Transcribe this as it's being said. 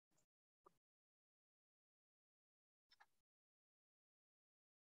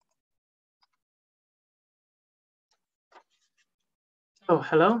So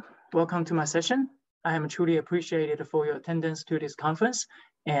hello, welcome to my session. I am truly appreciated for your attendance to this conference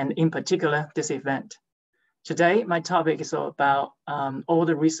and in particular this event. Today, my topic is about all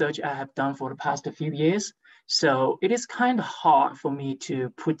the research I have done for the past few years. So it is kind of hard for me to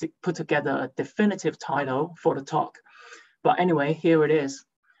put together a definitive title for the talk. But anyway, here it is.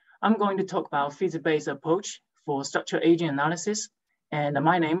 I'm going to talk about physics-based approach for structural aging analysis. And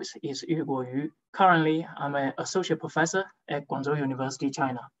my name is Yuguo. Currently, I'm an associate professor at Guangzhou University,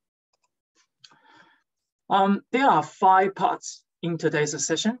 China. There are 5 parts in today's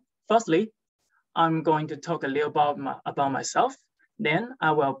session. Firstly, I'm going to talk a little about myself. Then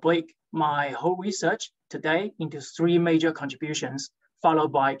I will break my whole research today into 3 major contributions,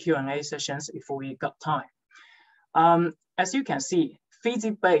 followed by Q&A sessions if we got time. As you can see,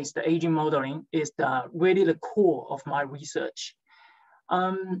 physics-based aging modeling is really the core of my research.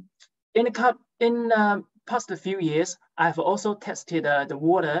 In the past few years, I've also tested the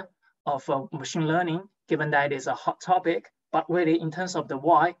water of machine learning, given that it is a hot topic, but really in terms of the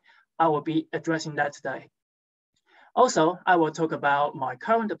why, I will be addressing that today. Also, I will talk about my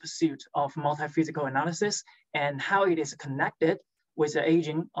current pursuit of multi-physical analysis and how it is connected with the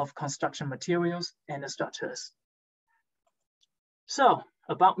aging of construction materials and the structures. So,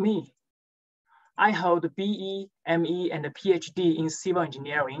 about me. I hold a BE, ME, and a PhD in civil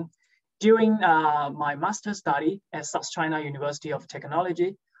engineering. During my master's study at South China University of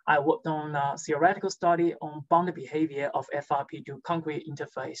Technology, I worked on a theoretical study on bond behavior of FRP to concrete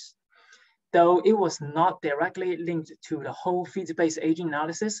interface. Though it was not directly linked to the whole physics-based aging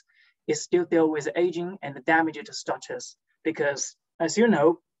analysis, it still dealt with aging and the damage to structures because, as you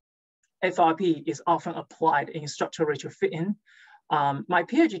know, FRP is often applied in structural retrofitting. My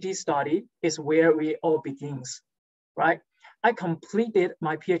PhD study is where it all begins, right? I completed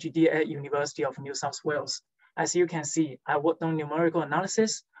my PhD at University of New South Wales. As you can see, I worked on numerical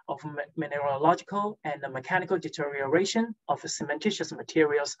analysis of mineralogical and mechanical deterioration of cementitious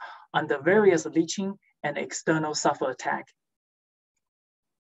materials under various leaching and external sulfur attack.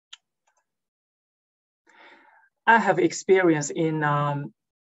 I have experience in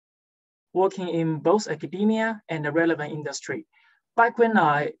working in both academia and the relevant industry. Back when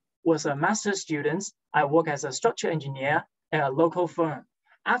I was a master's student, I worked as a structural engineer at a local firm.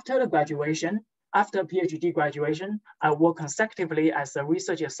 After PhD graduation, I worked consecutively as a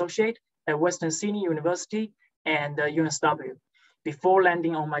research associate at Western Sydney University and UNSW before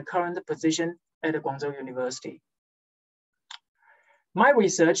landing on my current position at Guangzhou University. My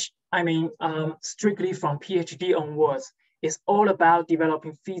research, strictly from PhD onwards, is all about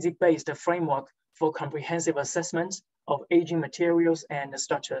developing physics-based framework for comprehensive assessment of aging materials and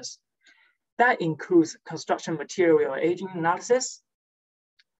structures. That includes construction material aging analysis,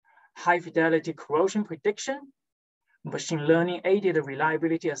 high fidelity corrosion prediction, machine learning aided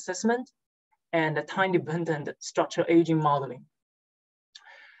reliability assessment, and time-dependent structural aging modeling.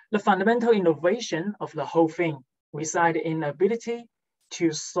 The fundamental innovation of the whole thing resides in the ability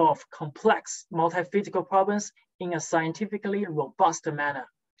to solve complex multi-physical problems in a scientifically robust manner.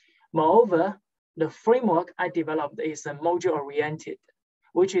 Moreover, the framework I developed is module-oriented,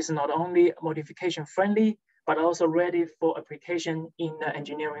 which is not only modification-friendly, but also ready for application in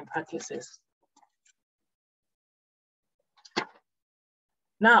engineering practices.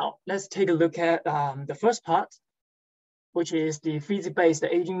 Now, let's take a look at the first part, which is the physics-based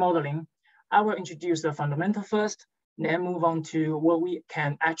aging modeling. I will introduce the fundamental first, then move on to what we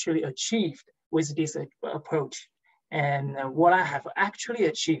can actually achieve with this approach and what I have actually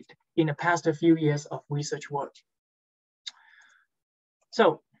achieved in the past few years of research work.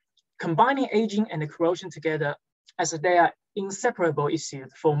 So, combining aging and corrosion together, as they are inseparable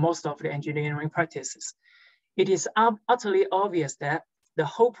issues for most of the engineering practices, it is utterly obvious that the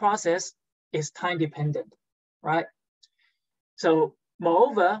whole process is time dependent, right? So,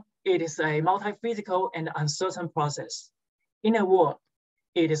 moreover, it is a multi-physical and uncertain process. In a word,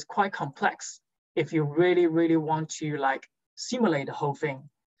 it is quite complex if you really want to simulate the whole thing.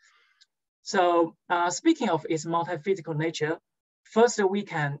 So speaking of its multi-physical nature, first we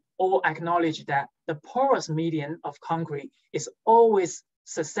can all acknowledge that the porous medium of concrete is always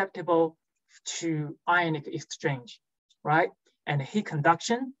susceptible to ionic exchange, right? And heat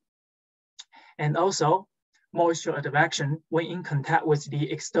conduction, and also moisture advection when in contact with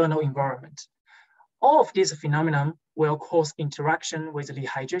the external environment. All of these phenomena will cause interaction with the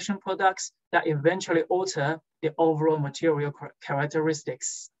hydration products that eventually alter the overall material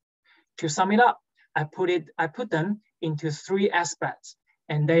characteristics. To sum it up, I put them into 3 aspects,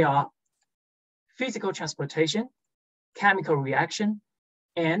 and they are physical transportation, chemical reaction,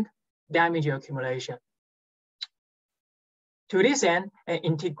 and damage accumulation. To this end, an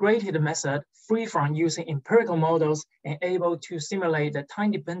integrated method free from using empirical models and able to simulate the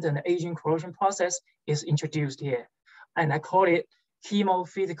time-dependent aging corrosion process is introduced here. And I call it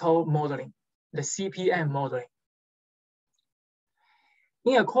chemophysical modeling, the CPM modeling.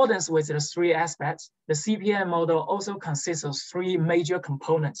 In accordance with the three aspects, the CPM model also consists of three major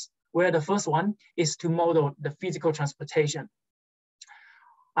components, where the first one is to model the physical transportation.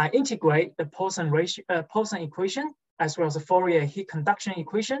 I integrate the Poisson equation as well as the Fourier heat conduction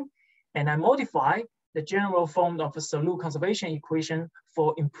equation, and I modify the general form of the solute conservation equation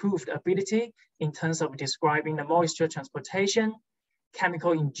for improved ability in terms of describing the moisture transportation,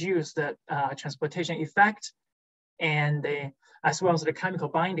 chemical-induced transportation effect, and as well as the chemical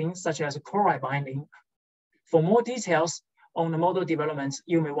binding, such as chloride binding. For more details on the model development,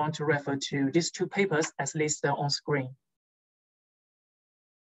 you may want to refer to these two papers as listed on screen.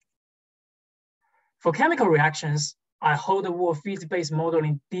 For chemical reactions, I hold the word physics-based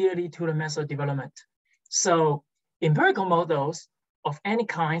modeling dearly to the method development. So empirical models of any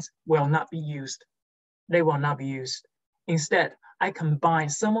kind will not be used. They will not be used. Instead, I combine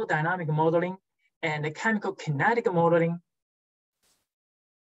thermodynamic modeling and the chemical kinetic modeling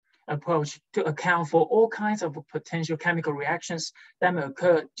approach to account for all kinds of potential chemical reactions that may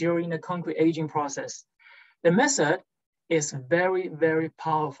occur during the concrete aging process. The method is very, very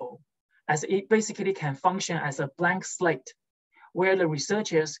powerful, as it basically can function as a blank slate where the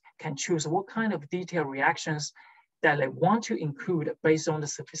researchers can choose what kind of detailed reactions that they want to include based on the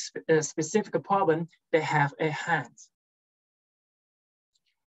specific problem they have at hand.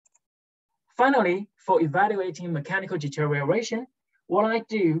 Finally, for evaluating mechanical deterioration, what I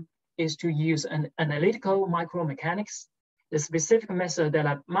do is to use an analytical micromechanics. The specific method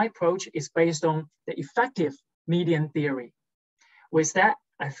that my approach is based on the effective median theory. With that,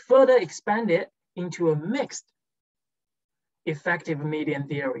 I further expand it into a mixed effective median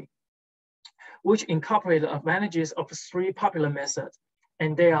theory, which incorporates the advantages of three popular methods,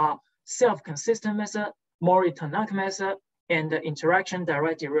 and they are self-consistent method, Maury-Tanaka method, and the interaction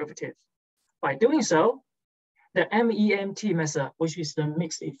direct derivative. By doing so, the MEMT method, which is the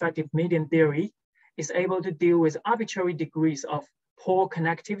mixed effective median theory, is able to deal with arbitrary degrees of pore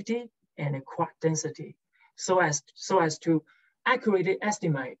connectivity and quark density, so as to accurately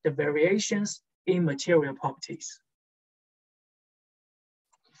estimate the variations in material properties.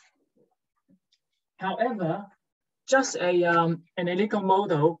 However, just an analytical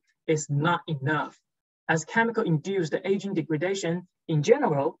model is not enough, as chemical-induced aging degradation in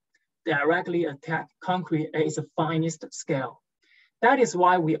general directly attack concrete at its finest scale. That is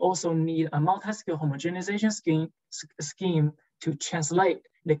why we also need a multi-scale homogenization scheme to translate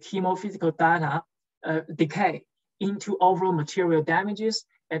the chemophysical data decay into overall material damages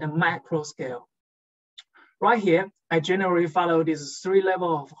at a macro scale. Right here, I generally follow this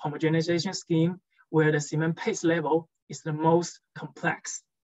three-level of homogenization scheme where the cement paste level is the most complex,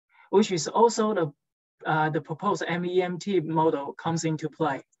 which is also the proposed MEMT model comes into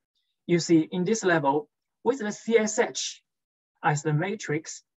play. You see, in this level, with the CSH as the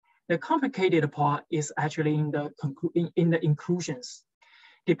matrix, the complicated part is actually in the inclusions.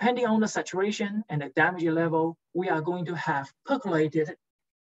 Depending on the saturation and the damage level, we are going to have percolated,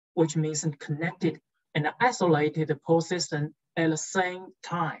 which means connected and isolated pore system at the same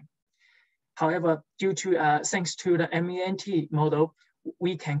time. However, thanks to the MEMT model,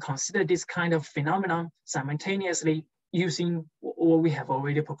 we can consider this kind of phenomenon simultaneously using what we have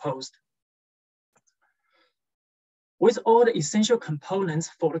already proposed. With all the essential components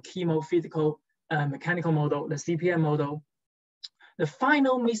for the chemophysical mechanical model, the CPM model, the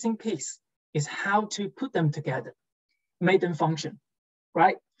final missing piece is how to put them together, make them function,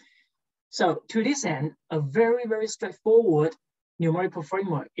 right? So to this end, a very, very straightforward numerical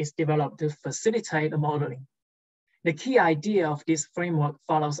framework is developed to facilitate the modeling. The key idea of this framework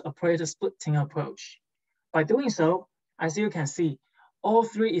follows a Pareto splitting approach. By doing so, as you can see, all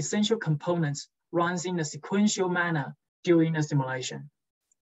three essential components runs in a sequential manner during the simulation.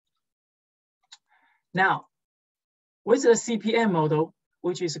 Now, with the CPM model,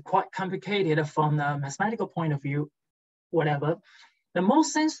 which is quite complicated from the mathematical point of view, whatever, the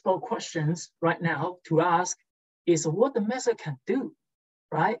most sensible questions right now to ask is what the method can do,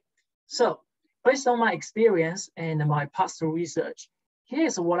 right? So based on my experience and my past research,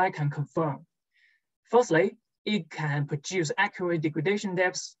 here's what I can confirm. Firstly, it can produce accurate degradation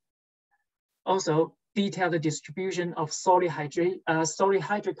depths, also detail the distribution of solid hydrate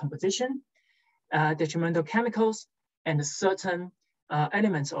composition, detrimental chemicals, and certain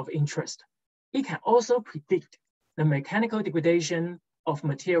elements of interest. It can also predict the mechanical degradation of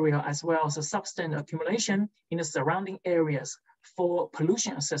material as well as the substance accumulation in the surrounding areas for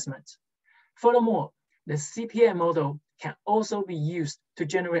pollution assessment. Furthermore, the CPM model can also be used to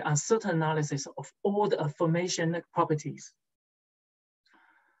generate uncertain analysis of all the formation properties.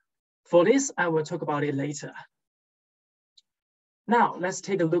 For this, I will talk about it later. Now, let's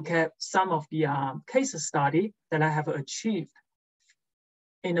take a look at some of the case study that I have achieved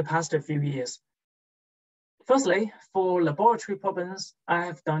in the past few years. Firstly, for laboratory problems, I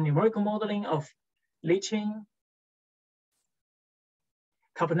have done numerical modeling of leaching,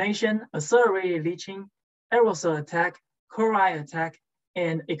 carbonation, accelerated leaching, aerosol attack, chloride attack,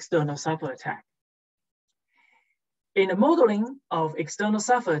 and external sulfur attack. In the modeling of external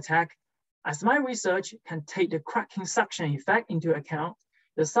sulfur attack, as my research can take the cracking suction effect into account,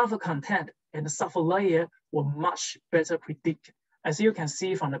 the sulfur content and the sulfur layer were much better predicted. As you can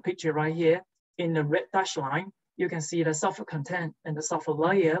see from the picture right here, in the red dashed line, you can see the sulfur content and the sulfur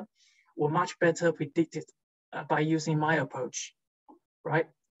layer were much better predicted by using my approach, right?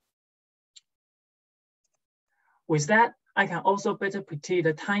 With that, I can also better predict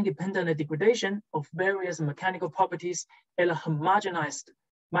the time-dependent degradation of various mechanical properties at a homogenized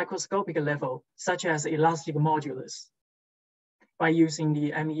microscopic level, such as elastic modulus, by using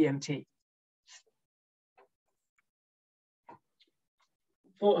the MEMT.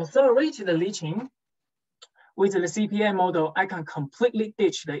 For accelerated leaching, with the CPM model, I can completely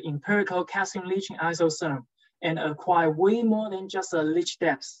ditch the empirical calcium leaching isotherm and acquire way more than just a leach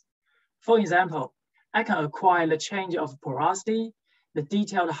depth. For example, I can acquire the change of porosity, the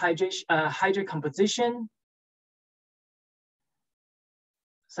detailed hydrate composition,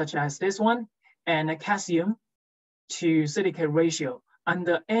 such as this one, and a calcium to silicate ratio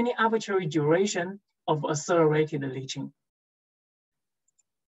under any arbitrary duration of accelerated leaching.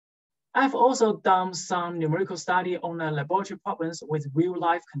 I've also done some numerical study on laboratory problems with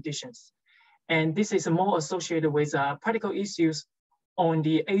real-life conditions. And this is more associated with practical issues on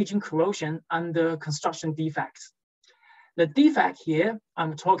the aging corrosion under construction defects. The defect here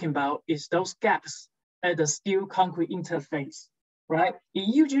I'm talking about is those gaps at the steel-concrete interface, right?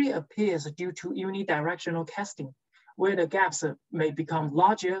 It usually appears due to unidirectional casting, where the gaps may become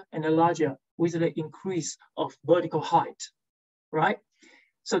larger and larger with the increase of vertical height, right?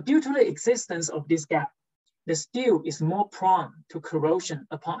 So due to the existence of this gap, the steel is more prone to corrosion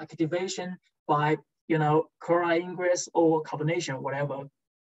upon activation by, chloride ingress or carbonation, whatever.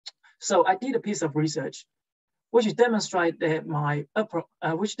 So I did a piece of research which demonstrates that my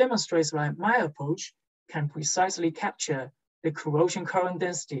approach can precisely capture the corrosion current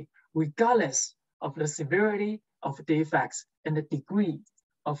density regardless of the severity of defects and the degree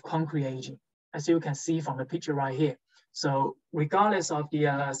of concrete aging, as you can see from the picture right here. So regardless of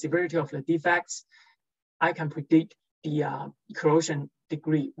the severity of the defects, I can predict the corrosion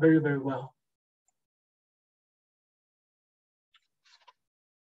degree very, very well.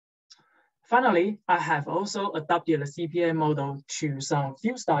 Finally, I have also adopted the CPM model to some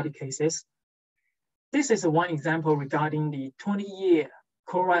field study cases. This is one example regarding the 20-year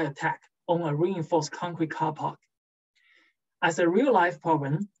chloride attack on a reinforced concrete car park. As a real-life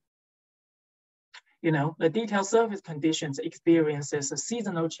problem, the detailed surface conditions experiences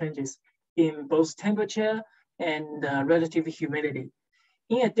seasonal changes in both temperature and relative humidity.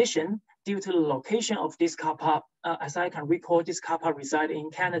 In addition, due to the location of this car park, as I can recall, this car park resides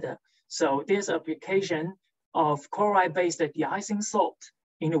in Canada. So there's application of chloride-based de-icing salt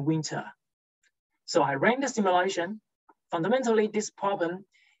in the winter. So I ran the simulation. Fundamentally, this problem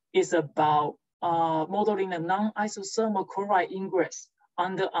is about modeling a non-isothermal chloride ingress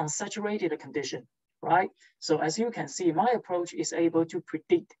under unsaturated condition, right? So as you can see, my approach is able to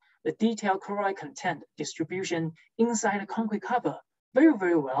predict the detailed chloride content distribution inside the concrete cover very,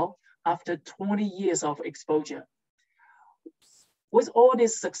 very well after 20 years of exposure. With all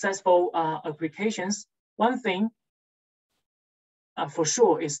these successful applications, one thing for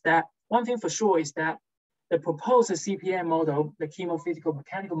sure is that the proposed CPM model, the chemophysical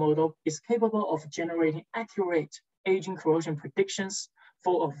mechanical model, is capable of generating accurate aging corrosion predictions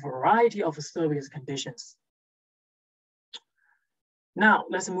for a variety of surface conditions. Now,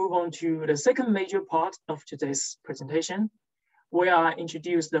 let's move on to the second major part of today's presentation, where I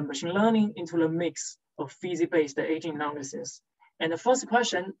introduce the machine learning into the mix of physics-based aging analysis. And the first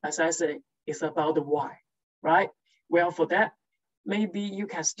question, as I say, is about the why, right? Well, for that, maybe you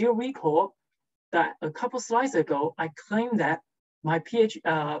can still recall that a couple slides ago, I claimed that my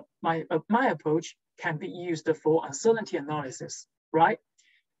approach can be used for uncertainty analysis, right?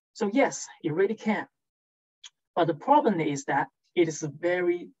 So yes, it really can. But the problem is that it is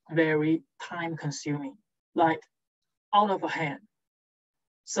very, very time consuming, like out of hand.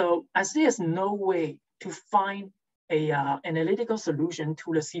 So as there's no way to find a analytical solution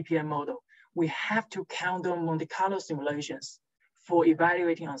to the CPM model, we have to count on Monte Carlo simulations for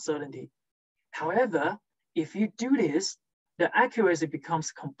evaluating uncertainty. However, if you do this, the accuracy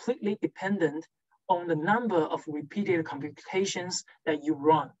becomes completely dependent on the number of repeated computations that you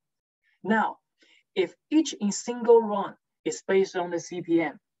run. Now, if each single run is based on the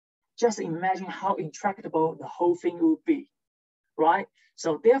CPM, just imagine how intractable the whole thing would be, right?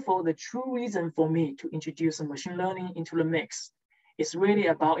 So therefore, the true reason for me to introduce machine learning into the mix is really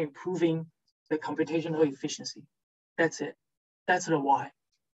about improving the computational efficiency. That's it. That's the why.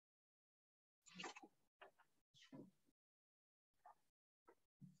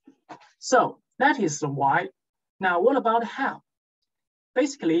 So that is the why. Now, what about how?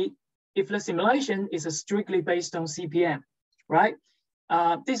 Basically, if the simulation is strictly based on CPM, right?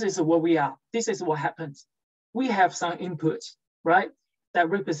 This is what we are. This is what happens. We have some inputs, right? That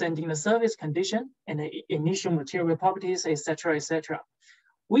representing the surface condition and the initial material properties, et cetera, et cetera.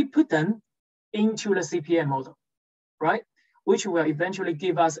 We put them into the CPM model, right? Which will eventually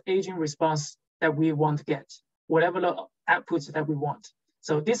give us aging response that we want to get, whatever the outputs that we want.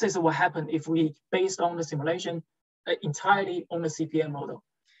 So this is what happened if we based on the simulation entirely on the CPM model.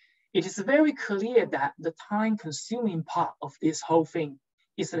 It is very clear that the time-consuming part of this whole thing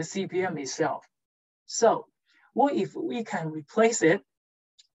is the CPM itself. So what if we can replace it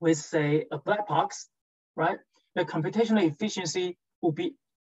with, say, a black box, right? The computational efficiency will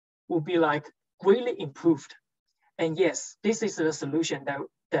be like greatly improved. And yes, this is the solution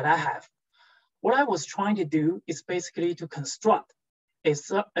that I have. What I was trying to do is basically to construct a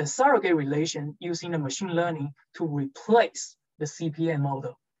surrogate relation using the machine learning to replace the CPM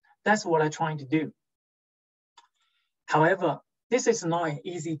model. That's what I'm trying to do. However, this is not an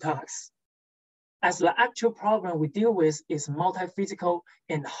easy task, as the actual problem we deal with is multi-physical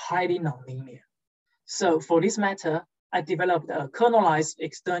and highly nonlinear. So for this matter, I developed a kernelized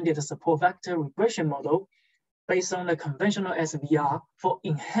extended support vector regression model based on the conventional SVR for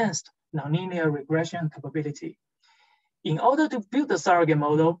enhanced nonlinear regression capability. In order to build the surrogate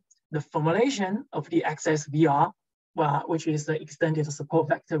model, the formulation of the XSVR, which is the extended support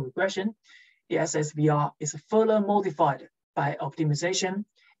vector regression, the SSVR is further modified by optimization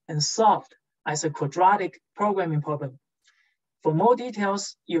and solved as a quadratic programming problem. For more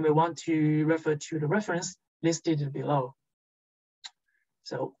details, you may want to refer to the reference listed below.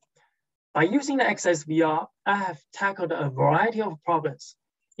 So by using the XSVR, I have tackled a variety of problems,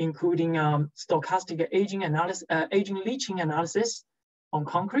 including stochastic aging leaching analysis on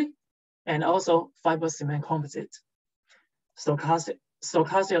concrete, and also fiber cement composite. Stochastic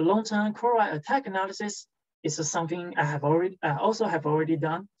long-term chloride attack analysis is something I also have already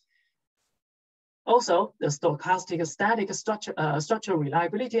done. Also, the stochastic static structural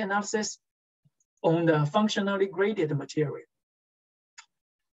reliability analysis on the functionally graded material.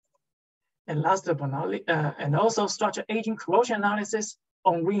 And last but not least, and also structure aging corrosion analysis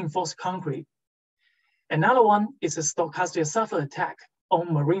on reinforced concrete. Another one is a stochastic sulfur attack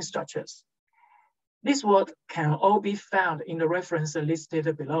on marine structures. This work can all be found in the reference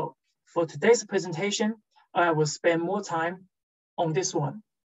listed below. For today's presentation, I will spend more time on this one.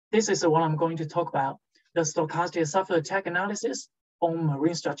 This is the one I'm going to talk about, the stochastic sulfur attack analysis on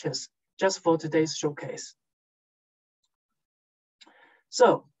marine structures, just for today's showcase.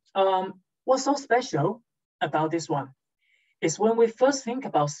 So, what's so special about this one is when we first think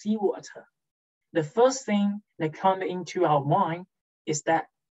about seawater, the first thing that comes into our mind is that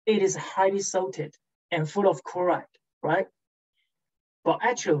it is highly salted and full of chloride, right? But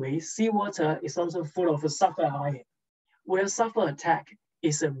actually, seawater is also full of sulfur ion, where sulfur attack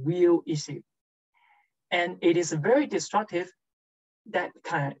is a real issue. And it is very destructive that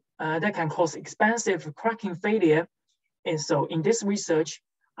can cause expensive cracking failure. And so in this research,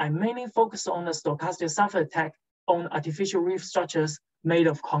 I mainly focus on the stochastic sulfur attack on artificial reef structures made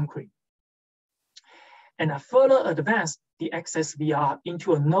of concrete. And I further advanced the XSVR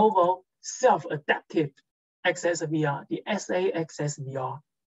into a novel self-adaptive XSVR, the SA-XSVR.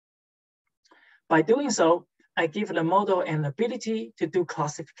 By doing so, I give the model an ability to do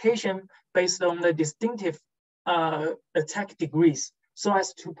classification based on the distinctive attack degrees, so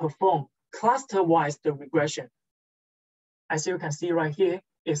as to perform cluster-wise the regression. As you can see right here,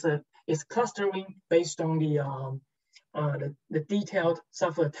 it's clustering based on the detailed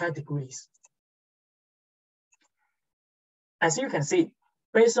sulfur attack degrees. As you can see,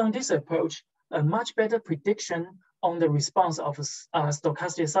 based on this approach, a much better prediction on the response of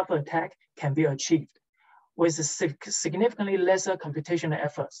stochastic sulfur attack can be achieved with significantly lesser computational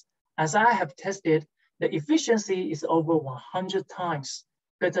efforts. As I have tested, the efficiency is over 100 times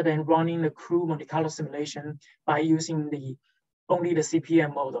better than running the crude Monte Carlo simulation by using only the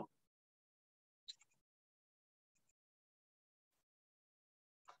CPM model.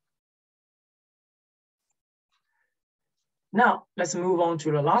 Now, let's move on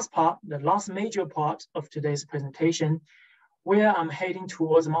to the last part, the last major part of today's presentation, where I'm heading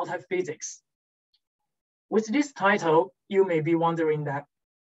towards multiphysics. With this title, you may be wondering that,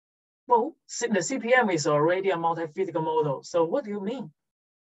 well, the CPM is already a multiphysical model. So what do you mean?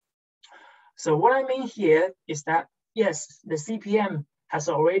 So what I mean here is that, yes, the CPM has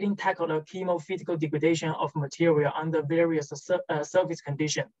already tackled a chemophysical degradation of material under various surface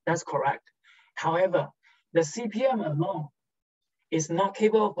conditions. That's correct. However, the CPM alone is not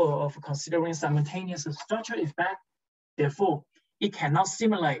capable of considering simultaneous structural effect. Therefore, it cannot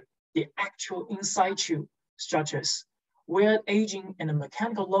simulate the actual in situ structures where aging and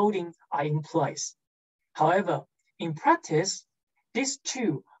mechanical loading are in place. However, in practice, these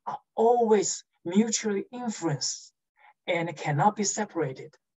two are always mutually influenced and cannot be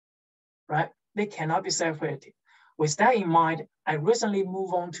separated, right? They cannot be separated. With that in mind, I recently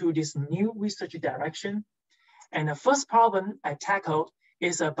moved on to this new research direction. And the first problem I tackled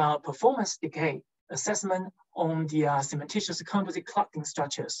is about performance decay assessment on the cementitious composite cladding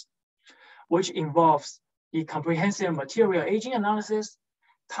structures, which involves the comprehensive material aging analysis,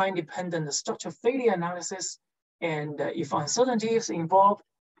 time-dependent structure failure analysis, and if uncertainty is involved,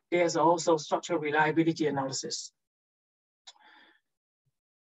 there's also structural reliability analysis.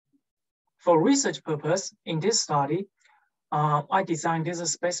 For research purpose, in this study, I designed this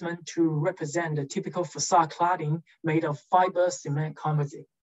specimen to represent the typical facade cladding made of fiber cement composite.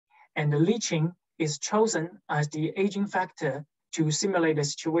 And the leaching is chosen as the aging factor to simulate the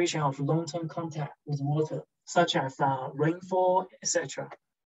situation of long-term contact with water, such as rainfall, etc.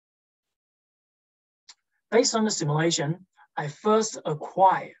 Based on the simulation, I first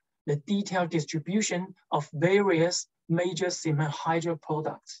acquired the detailed distribution of various major cement hydrate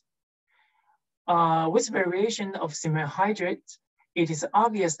products. With variation of cement hydrate, it is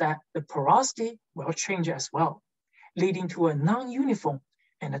obvious that the porosity will change as well, leading to a non-uniform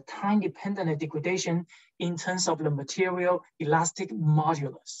and a time-dependent degradation in terms of the material elastic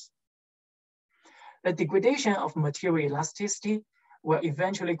modulus. The degradation of material elasticity will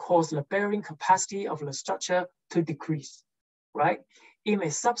eventually cause the bearing capacity of the structure to decrease, right? It may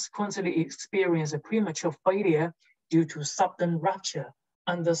subsequently experience a premature failure due to sudden rupture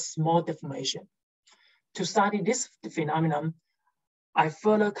under small deformation. To study this phenomenon, I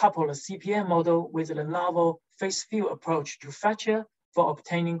further coupled a CPM model with the novel phase field approach to fracture for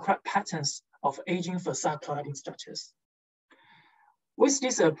obtaining crack patterns of aging facade cladding structures. With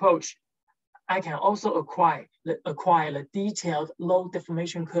this approach, I can also acquire the detailed low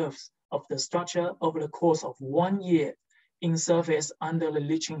deformation curves of the structure over the course of 1 year in surface under the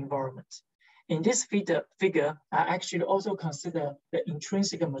leaching environment. In this figure, I actually also consider the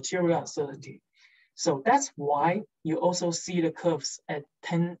intrinsic material uncertainty. So that's why you also see the curves at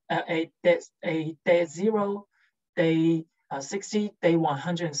day 0, day 60, day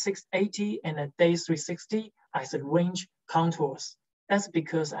 180, and at day 360 as a range contours. That's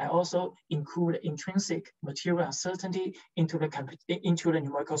because I also include intrinsic material uncertainty into the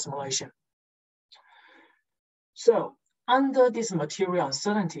numerical simulation. So under this material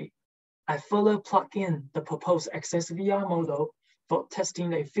uncertainty, I further plug in the proposed XSVR model for testing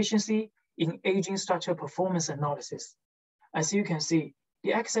the efficiency in aging structure performance analysis. As you can see,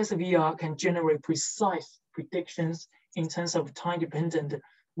 the XSVR can generate precise predictions in terms of time-dependent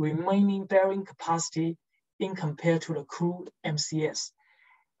remaining bearing capacity in compared to the crude MCS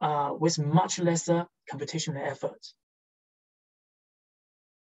with much lesser computational effort.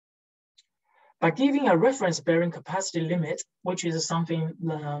 By giving a reference bearing capacity limit, which is something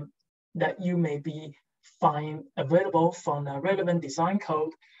that you may find available from a relevant design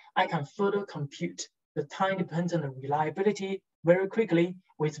code, I can further compute the time-dependent reliability very quickly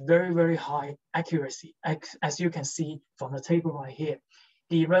with very, very high accuracy, as you can see from the table right here.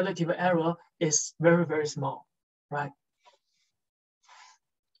 The relative error is very, very small, right?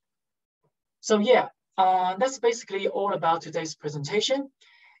 So yeah, that's basically all about today's presentation.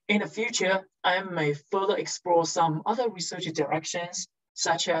 In the future, I may further explore some other research directions,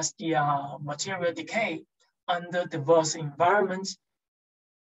 such as the material decay under diverse environments.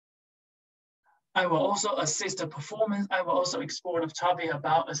 I will also assist the performance. I will also explore the topic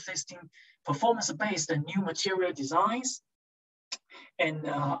about assisting performance-based new material designs and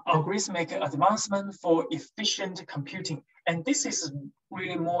algorithmic advancement for efficient computing. And this is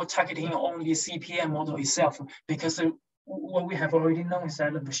really more targeting on the CPM model itself, because what we have already known is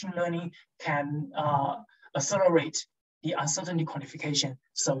that the machine learning can accelerate the uncertainty quantification.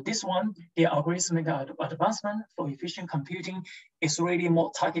 So this one, the algorithmic advancement for efficient computing is really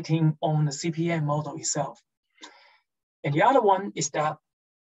more targeting on the CPM model itself. And the other one is that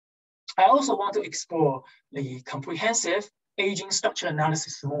I also want to explore the comprehensive aging structure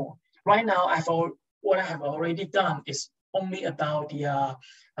analysis more. Right now, what I have already done is only about the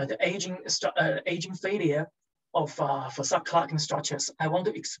aging failure of for subclocking structures. I want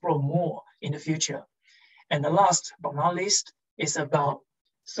to explore more in the future. And the last but not least is about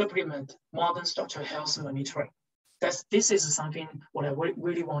supplement modern structural health monitoring. This is something what I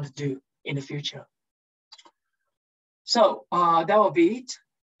really want to do in the future. So that will be it.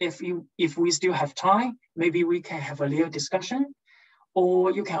 If we still have time, maybe we can have a little discussion,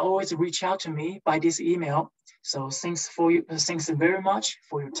 or you can always reach out to me by this email. So thanks very much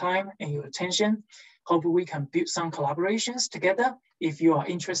for your time and your attention. Hope we can build some collaborations together if you are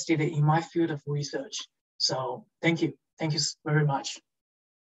interested in my field of research. So thank you very much.